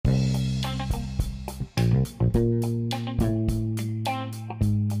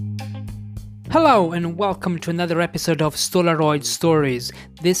Hello and welcome to another episode of Stolaroid Stories.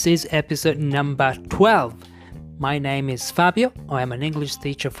 This is episode number 12. My name is Fabio. I am an English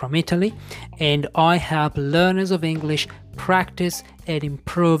teacher from Italy and I help learners of English practice and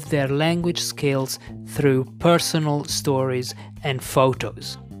improve their language skills through personal stories and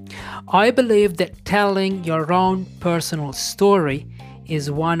photos. I believe that telling your own personal story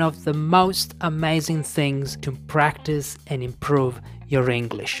is one of the most amazing things to practice and improve your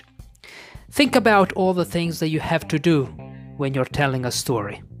English. Think about all the things that you have to do when you're telling a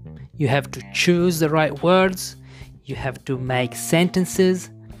story. You have to choose the right words, you have to make sentences,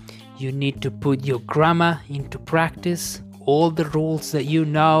 you need to put your grammar into practice, all the rules that you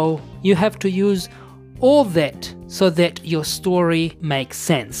know. You have to use all that so that your story makes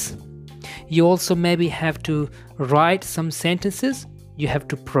sense. You also maybe have to write some sentences, you have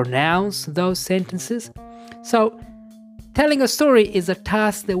to pronounce those sentences. So, telling a story is a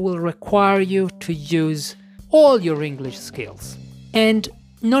task that will require you to use all your English skills. And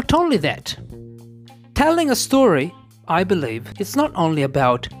not only that, telling a story, I believe, it's not only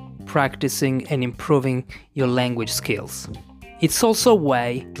about practicing and improving your language skills. It's also a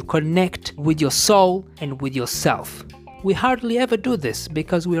way to connect with your soul and with yourself. We hardly ever do this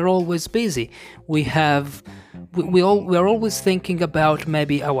because we're always busy. We're always thinking about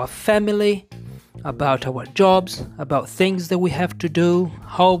maybe our family, about our jobs, about things that we have to do,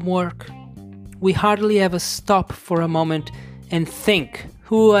 homework. We hardly ever stop for a moment and think,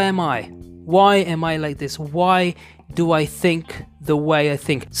 who am I? Why am I like this? Why do I think the way I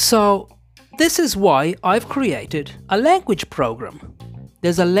think? So, this is why I've created a language program.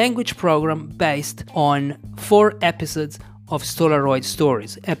 There's a language program based on 4 episodes of Stolaroid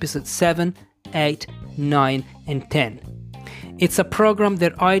Stories, episodes 7, 8, 9, and 10. It's a program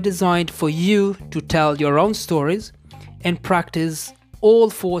that I designed for you to tell your own stories and practice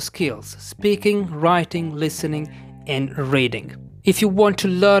all 4 skills: speaking, writing, listening, and reading. If you want to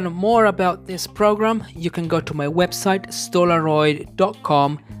learn more about this program, you can go to my website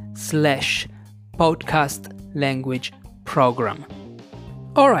stolaroid.com/podcast language program.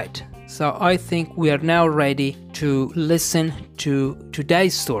 Alright, so I think we are now ready to listen to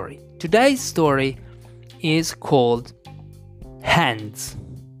today's story. Today's story is called Hands,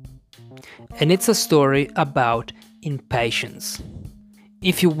 and it's a story about impatience.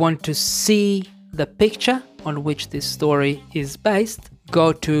 If you want to see the picture on which this story is based,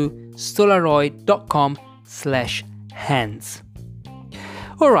 go to stolaroid.com/hands.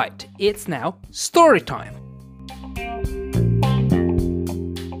 Alright, it's now story time.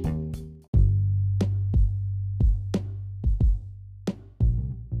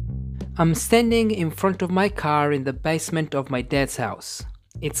 I'm standing in front of my car in the basement of my dad's house.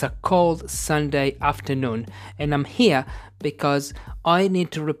 It's a cold Sunday afternoon and I'm here because I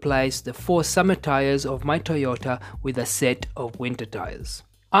need to replace the 4 summer tires of my Toyota with a set of winter tires.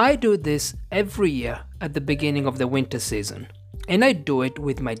 I do this every year at the beginning of the winter season, and I do it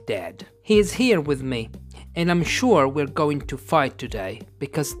with my dad. He is here with me and I'm sure we're going to fight today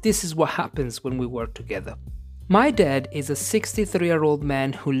because this is what happens when we work together. My dad is a 63-year-old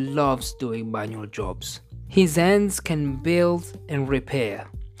man who loves doing manual jobs. His hands can build and repair.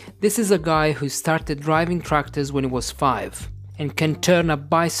 This is a guy who started driving tractors when he was 5 and can turn a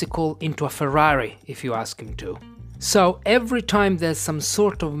bicycle into a Ferrari if you ask him to. So every time there's some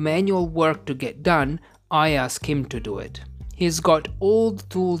sort of manual work to get done, I ask him to do it. He's got all the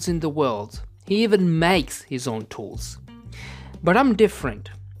tools in the world. He even makes his own tools. But I'm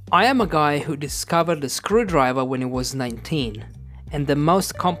different. I am a guy who discovered a screwdriver when he was 19, and the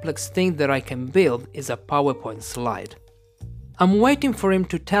most complex thing that I can build is a PowerPoint slide. I'm waiting for him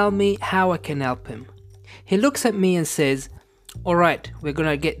to tell me how I can help him. He looks at me and says, "Alright, we're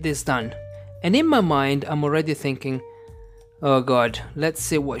gonna get this done." And in my mind, I'm already thinking, oh god, let's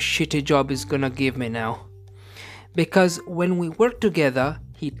see what shitty job he's gonna give me now. Because when we work together,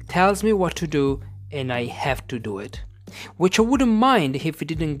 he tells me what to do and I have to do it. Which I wouldn't mind if he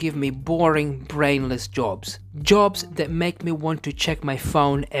didn't give me boring, brainless jobs. Jobs that make me want to check my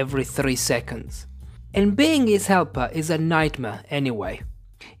phone every 3 seconds. And being his helper is a nightmare anyway.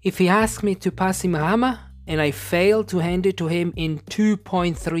 If he asks me to pass him a hammer and I fail to hand it to him in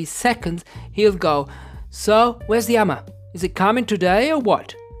 2.3 seconds, he'll go, "So, where's the hammer? Is it coming today or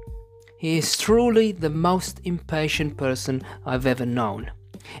what?" He is truly the most impatient person I've ever known.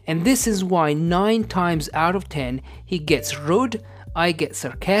 And this is why 9 times out of 10 he gets rude, I get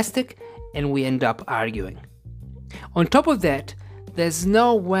sarcastic, and we end up arguing. On top of that, there's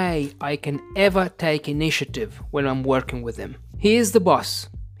no way I can ever take initiative when I'm working with him. He is the boss.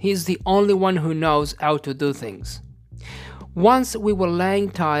 He's the only one who knows how to do things. Once we were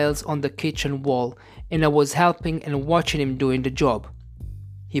laying tiles on the kitchen wall and I was helping and watching him doing the job.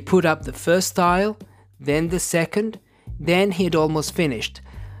 He put up the first tile, then the second, then he had almost finished.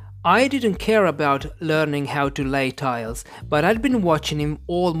 I didn't care about learning how to lay tiles, but I'd been watching him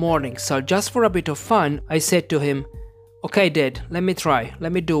all morning, so just for a bit of fun, I said to him, "Okay, Dad, let me try,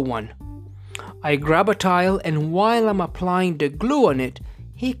 let me do one." I grab a tile and while I'm applying the glue on it,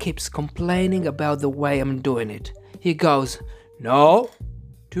 he keeps complaining about the way I'm doing it. He goes, "No,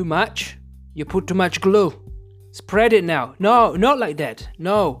 too much. You put too much glue. Spread it now. No, not like that.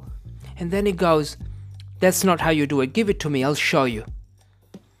 No." And then he goes, "That's not how you do it. Give it to me. I'll show you."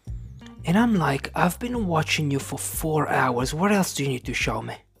 And I'm like, I've been watching you for 4 hours. What else do you need to show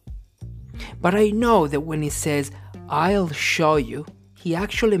me? But I know that when he says, "I'll show you," he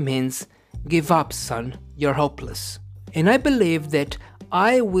actually means, "Give up, son. You're hopeless." And I believe that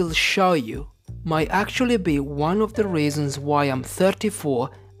 "I will show you" might actually be one of the reasons why I'm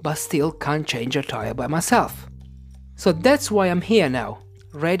 34 but still can't change a tire by myself. So that's why I'm here now,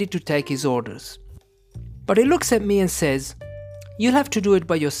 ready to take his orders. But he looks at me and says, "You'll have to do it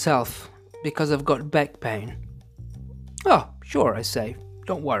by yourself because I've got back pain." "Oh, sure," I say,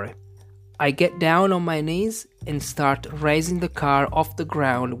 "don't worry." I get down on my knees and start raising the car off the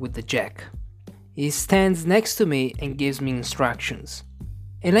ground with the jack. He stands next to me and gives me instructions.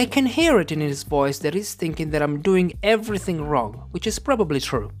 And I can hear it in his voice that he's thinking that I'm doing everything wrong, which is probably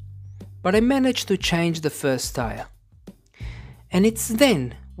true. But I manage to change the first tire. And it's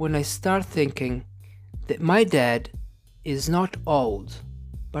then when I start thinking that my dad is not old,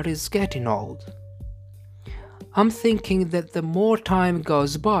 but is getting old. I'm thinking that the more time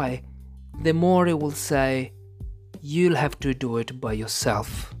goes by, the more he will say, "You'll have to do it by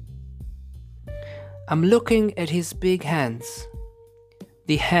yourself." I'm looking at his big hands,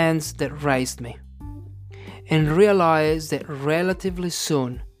 the hands that raised me, and realize that relatively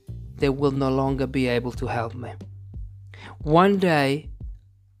soon they will no longer be able to help me. One day,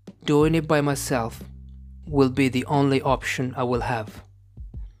 doing it by myself will be the only option I will have.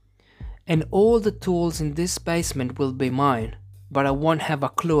 And all the tools in this basement will be mine, but I won't have a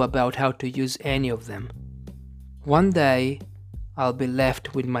clue about how to use any of them. One day, I'll be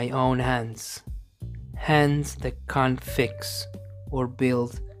left with my own hands. Hands that can't fix or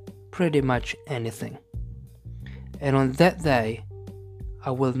build pretty much anything. And on that day,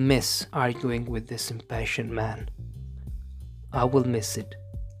 I will miss arguing with this impatient man. I will miss it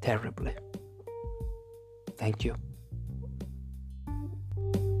terribly. Thank you.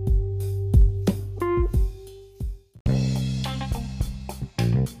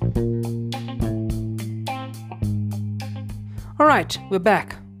 Alright, we're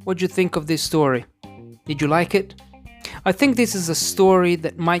back. What do you think of this story? Did you like it? I think this is a story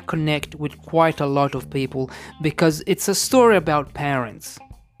that might connect with quite a lot of people because it's a story about parents.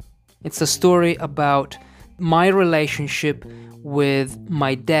 It's a story about my relationship with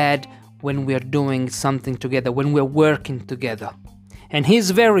my dad when we're doing something together, when we're working together. And he's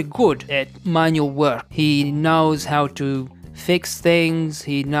very good at manual work. He knows how to fix things.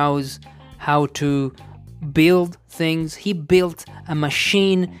 He knows how to build things. He built a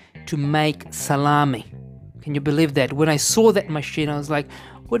machine to make salami. Can you believe that? When I saw that machine, I was like,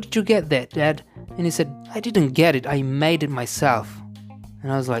 "Where did you get that, Dad?" And he said, "I didn't get it. I made it myself."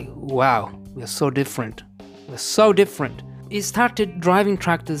 And I was like, wow, we're so different. We're so different. He started driving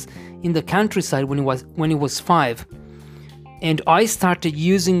tractors in the countryside when he was 5. And I started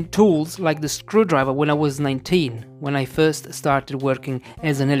using tools like the screwdriver when I was 19, when I first started working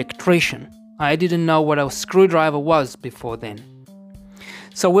as an electrician. I didn't know what a screwdriver was before then.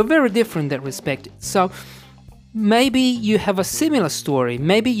 So we're very different in that respect. So maybe you have a similar story.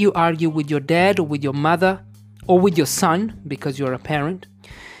 Maybe you argue with your dad or with your mother or with your son because you're a parent.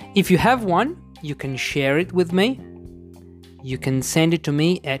 If you have one, you can share it with me. You can send it to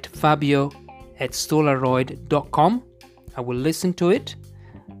me at fabio@stolaroid.com. I will listen to it.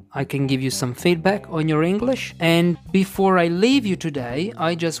 I can give you some feedback on your English. And before I leave you today,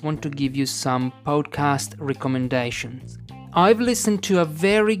 I just want to give you some podcast recommendations. I've listened to a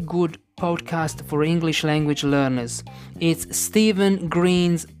very good podcast for English language learners. It's Stephen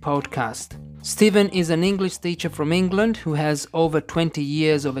Green's podcast. Stephen is an English teacher from England who has over 20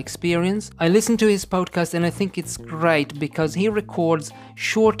 years of experience. I listen to his podcast and I think it's great because he records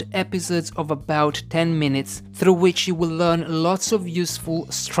short episodes of about 10 minutes through which you will learn lots of useful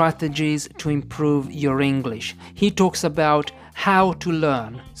strategies to improve your English. He talks about how to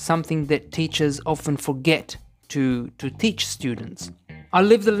learn, something that teachers often forget to teach students. I'll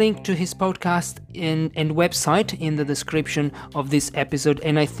leave the link to his podcast and website in the description of this episode,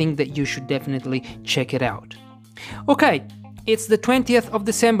 and I think that you should definitely check it out. Okay, it's the 20th of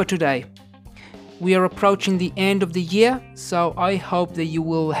December today. We are approaching the end of the year, so I hope that you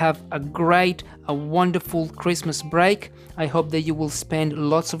will have a wonderful Christmas break. I hope that you will spend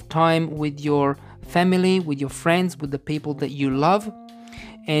lots of time with your family, with your friends, with the people that you love.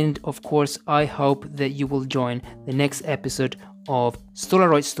 And of course, I hope that you will join the next episode of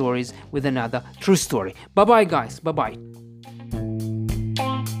Stolaroid Stories with another true story. Bye-bye, guys. Bye-bye.